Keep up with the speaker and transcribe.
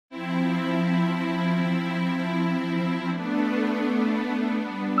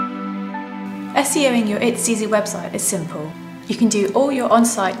SEOing your It's Easy website is simple. You can do all your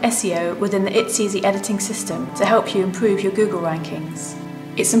on-site SEO within the It's Easy editing system to help you improve your Google rankings.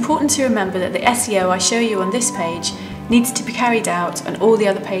 It's important to remember that the SEO I show you on this page needs to be carried out on all the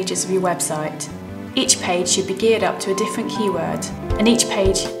other pages of your website. Each page should be geared up to a different keyword, and each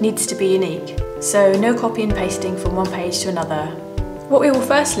page needs to be unique, so no copy and pasting from one page to another. What we will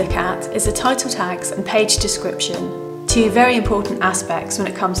first look at is the title tags and page description, two very important aspects when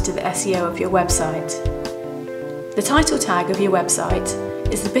it comes to the SEO of your website. The title tag of your website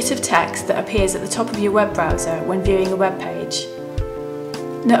is the bit of text that appears at the top of your web browser when viewing a web page.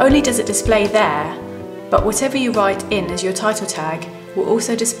 Not only does it display there, but whatever you write in as your title tag will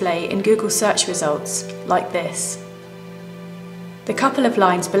also display in Google search results, like this. The couple of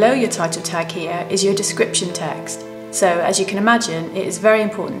lines below your title tag here is your description text, so as you can imagine, it is very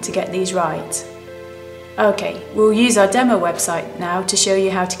important to get these right. Okay, we'll use our demo website now to show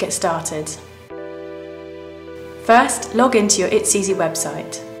you how to get started. First, log into your It's Easy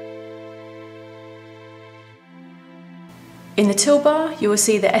website. In the toolbar, you will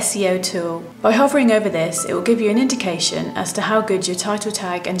see the SEO tool. By hovering over this, it will give you an indication as to how good your title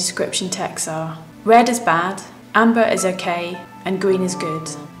tag and description texts are. Red is bad, amber is okay, and green is good.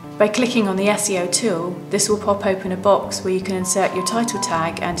 By clicking on the SEO tool, this will pop open a box where you can insert your title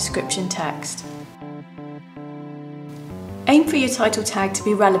tag and description text. Aim for your title tag to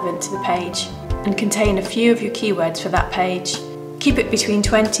be relevant to the page and contain a few of your keywords for that page. Keep it between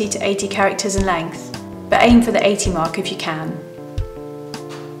 20 to 80 characters in length, but aim for the 80 mark if you can.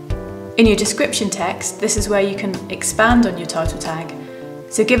 In your description text, this is where you can expand on your title tag,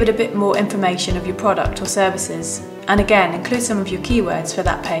 so give it a bit more information of your product or services, and again include some of your keywords for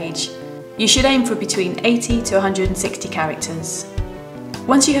that page. You should aim for between 80 to 160 characters.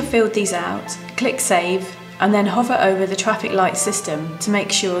 Once you have filled these out, click Save, and then hover over the traffic light system to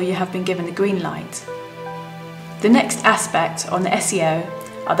make sure you have been given the green light. The next aspect on the SEO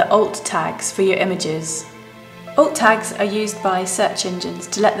are the alt tags for your images. Alt tags are used by search engines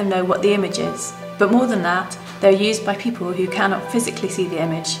to let them know what the image is, but more than that, they're used by people who cannot physically see the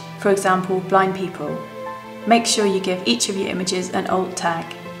image, for example, blind people. Make sure you give each of your images an alt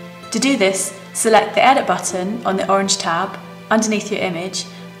tag. To do this, select the Edit button on the orange tab underneath your image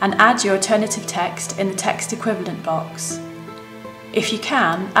and add your alternative text in the text equivalent box. If you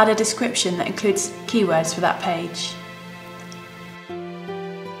can, add a description that includes keywords for that page.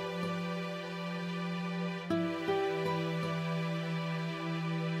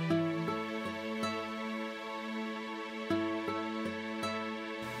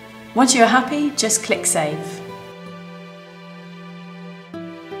 Once you are happy, just click Save.